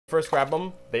First grab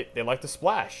them, they like to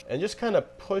splash, and just kind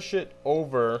of push it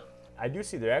over. I do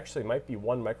see there actually might be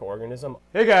one microorganism.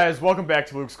 Hey guys, welcome back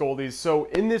to Luke's Goldies. So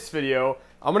in this video,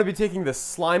 I'm going to be taking the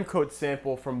slime coat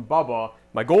sample from Bubba,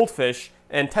 my goldfish,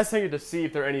 and testing it to see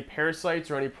if there are any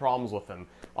parasites or any problems with them.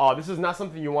 This is not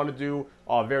something you want to do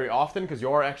very often because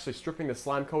you are actually stripping the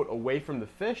slime coat away from the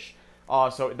fish.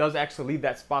 So it does actually leave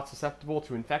that spot susceptible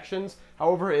to infections.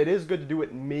 However, it is good to do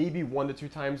it maybe 1 to 2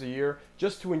 times a year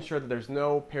just to ensure that there's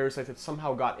no parasites that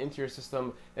somehow got into your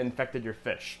system and infected your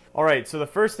fish. All right, so the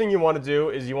first thing you want to do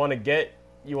is you want to get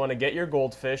your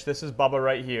goldfish. This is Bubba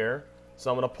right here. So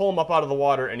I'm going to pull him up out of the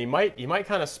water, and he might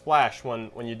kind of splash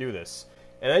when you do this.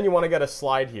 And then you want to get a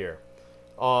slide here.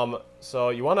 So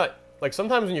you want to, like,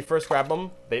 sometimes when you first grab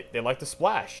them, they like to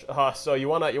splash. So you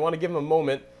want to give them a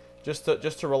moment. Just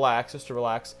to relax,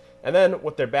 and then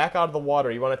with their back out of the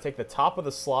water, you want to take the top of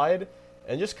the slide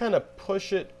and just kind of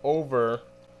push it over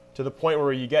to the point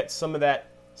where you get some of that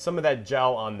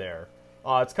gel on there.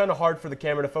 It's kind of hard for the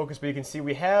camera to focus, but you can see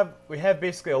we have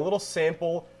basically a little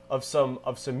sample of some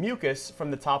mucus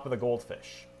from the top of the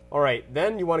goldfish. All right,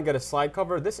 then you want to get a slide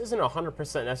cover. This isn't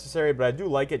 100% necessary, but I do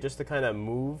like it just to kind of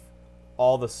move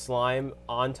all the slime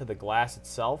onto the glass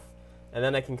itself, and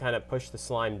then I can kind of push the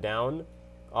slime down.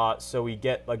 So we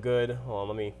get a good,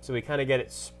 so we kind of get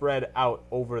it spread out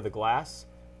over the glass.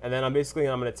 And then I'm going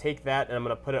to take that and I'm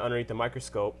going to put it underneath the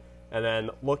microscope and then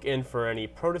look in for any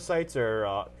protocytes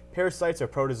or parasites or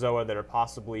protozoa that are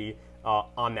possibly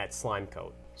on that slime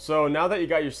coat. So now that you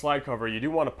got your slide cover, you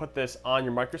do want to put this on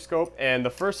your microscope. And the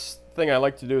first thing I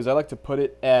like to do is I like to put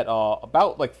it at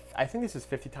about, like, I think this is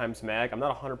 50 times mag. I'm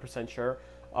not 100% sure.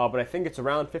 But I think it's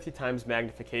around 50 times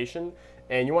magnification,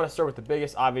 and you want to start with the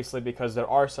biggest, obviously, because there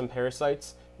are some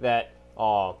parasites that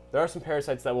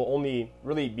will only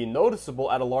really be noticeable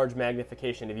at a large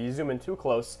magnification. If you zoom in too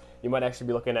close, you might actually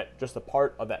be looking at just a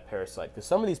part of that parasite, because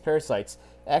some of these parasites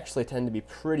actually tend to be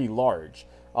pretty large,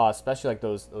 especially like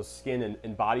those skin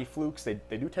and body flukes. They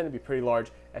do tend to be pretty large.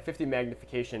 At 50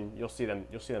 magnification, you'll see them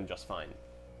just fine.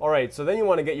 All right, so then you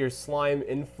want to get your slime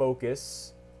in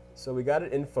focus. So we got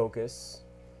it in focus.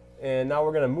 And now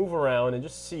we're going to move around and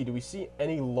just see, do we see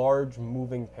any large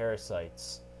moving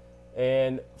parasites?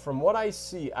 And from what I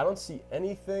see, I don't see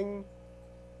anything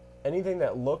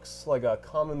that looks like a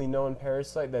commonly known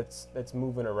parasite that's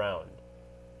moving around.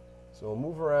 So we'll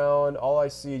move around. All I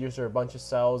see just are a bunch of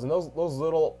cells, and those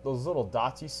little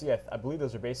dots you see, I believe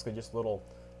those are basically just little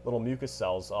mucus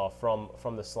cells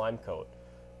from the slime coat.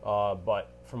 But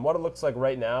from what it looks like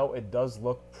right now, it does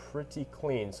look pretty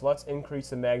clean. So let's increase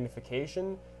the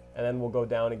magnification, and then we'll go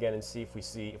down again and see if we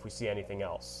see anything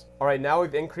else. All right, now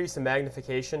we've increased the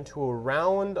magnification to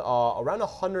around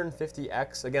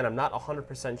 150x. Again, I'm not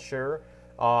 100% sure.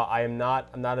 I'm not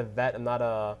a vet. I'm not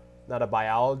a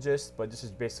biologist, but this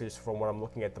is basically just from what I'm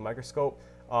looking at the microscope.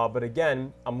 But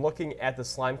again, I'm looking at the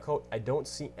slime coat. I don't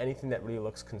see anything that really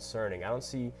looks concerning. I don't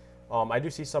see. I do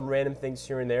see some random things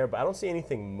here and there, but I don't see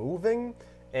anything moving,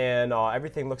 and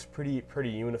everything looks pretty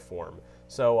uniform.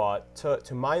 So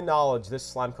to my knowledge, this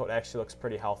slime coat actually looks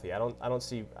pretty healthy. I don't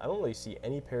really see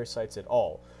any parasites at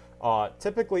all.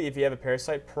 Typically, if you have a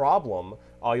parasite problem,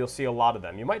 you'll see a lot of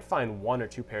them. You might find 1 or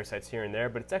 2 parasites here and there,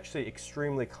 but it's actually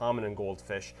extremely common in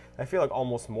goldfish. I feel like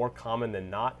almost more common than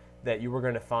not that you're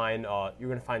going to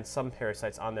find some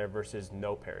parasites on there versus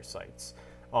no parasites.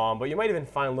 But you might even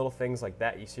find little things like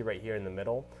that you see right here in the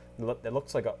middle. That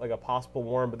looks like a possible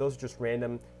worm, but those are just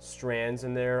random strands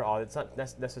in there. It's not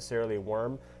necessarily a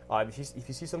worm. If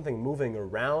you see something moving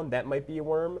around, that might be a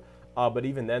worm. But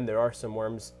even then, there are some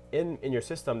worms in your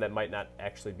system that might not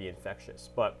actually be infectious.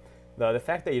 But the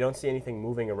fact that you don't see anything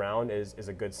moving around is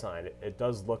a good sign. It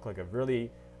does look like a really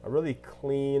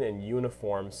clean and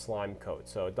uniform slime coat.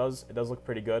 So it does look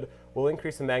pretty good. We'll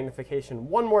increase the magnification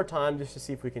one more time just to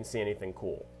see if we can see anything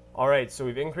cool. All right, so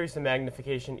we've increased the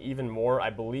magnification even more. I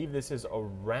believe this is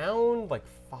around like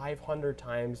 500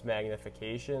 times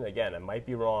magnification. Again, I might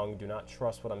be wrong. Do not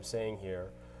trust what I'm saying here.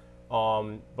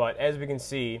 But as we can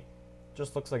see,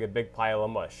 just looks like a big pile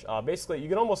of mush. Basically, you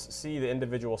can almost see the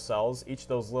individual cells. Each of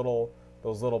those little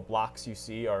blocks you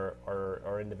see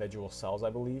are individual cells,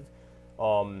 I believe.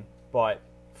 But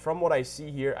from what I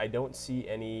see here, I don't see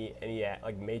any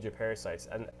like major parasites,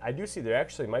 and I do see there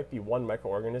actually might be one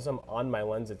microorganism on my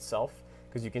lens itself,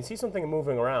 because you can see something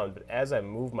moving around, but as I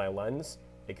move my lens,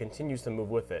 it continues to move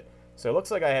with it. So it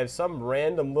looks like I have some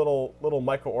random little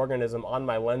microorganism on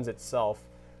my lens itself,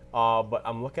 but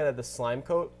I'm looking at the slime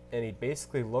coat, and he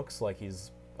basically looks like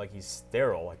he's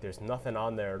sterile, like there's nothing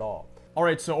on there at all. All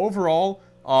right, so overall,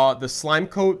 the slime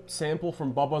coat sample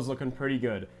from Bubba's looking pretty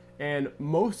good. And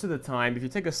most of the time, if you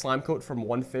take a slime coat from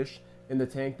one fish in the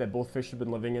tank that both fish have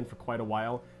been living in for quite a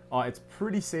while, it's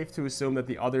pretty safe to assume that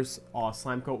the other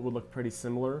slime coat would look pretty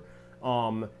similar.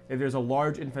 If there's a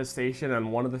large infestation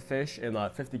on one of the fish in a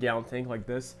 50-gallon tank like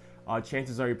this,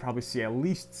 chances are you probably see at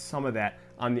least some of that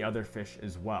on the other fish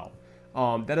as well.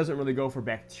 That doesn't really go for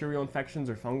bacterial infections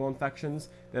or fungal infections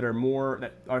that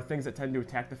are things that tend to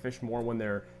attack the fish more when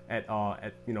they're at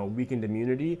weakened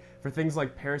immunity. For things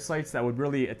like parasites that would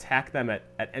really attack them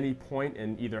at any point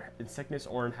in either in sickness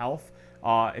or in health,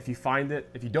 if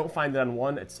you don't find it on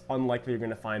one, it's unlikely you're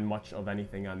going to find much of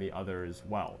anything on the other as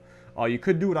well. You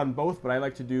could do it on both, but I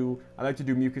like to do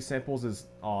mucus samples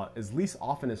as least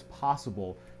often as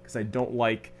possible because I don't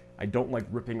like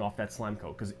ripping off that slime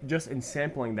coat, because just in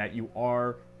sampling that you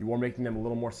are making them a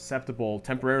little more susceptible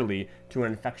temporarily to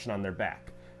an infection on their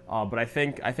back. But I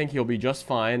think he'll be just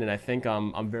fine, and I think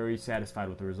I'm very satisfied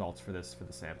with the results for the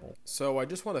sample. So I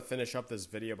just want to finish up this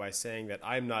video by saying that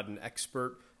I'm not an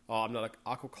expert. I'm not an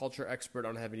aquaculture expert. I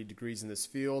don't have any degrees in this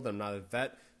field. I'm not a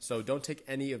vet, so don't take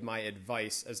any of my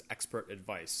advice as expert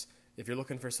advice. If you're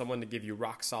looking for someone to give you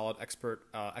rock solid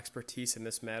expertise in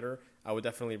this matter, I would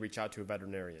definitely reach out to a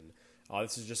veterinarian.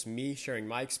 This is just me sharing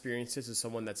my experiences as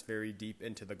someone that's very deep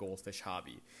into the goldfish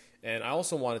hobby. And I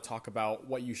also want to talk about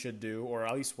what you should do, or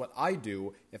at least what I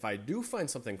do, if I do find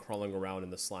something crawling around in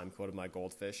the slime coat of my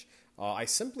goldfish. I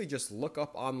simply just look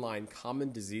up online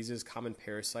common diseases, common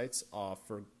parasites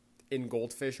in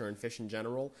goldfish or in fish in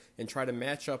general, and try to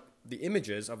match up the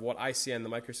images of what I see on the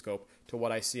microscope to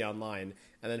what I see online,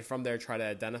 and then from there try to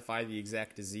identify the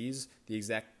exact disease, the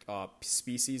exact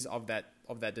species of that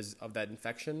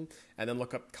infection, and then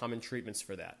look up common treatments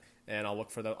for that. And I'll look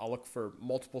for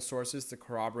multiple sources to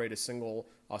corroborate a single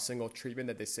treatment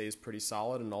that they say is pretty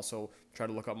solid, and also try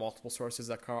to look up multiple sources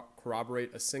that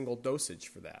corroborate a single dosage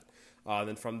for that.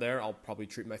 Then from there, I'll probably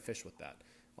treat my fish with that.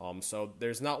 So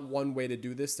there's not one way to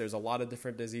do this. There's a lot of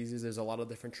different diseases. There's a lot of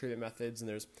different treatment methods, and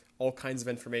there's all kinds of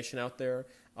information out there.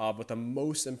 But the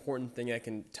most important thing I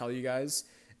can tell you guys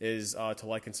is to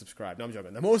like and subscribe. No, I'm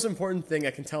joking. The most important thing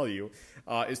I can tell you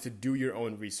is to do your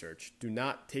own research. Do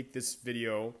not take this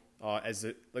video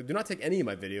do not take any of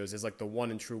my videos as like the one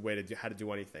and true way to how to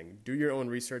do anything. Do your own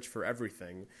research for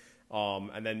everything,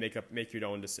 and then make your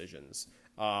own decisions.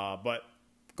 But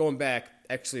going back,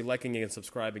 actually liking and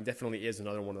subscribing definitely is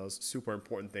another one of those super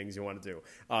important things you want to do.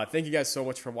 Thank you guys so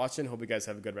much for watching. Hope you guys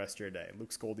have a good rest of your day.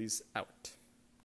 Luke's Goldies out.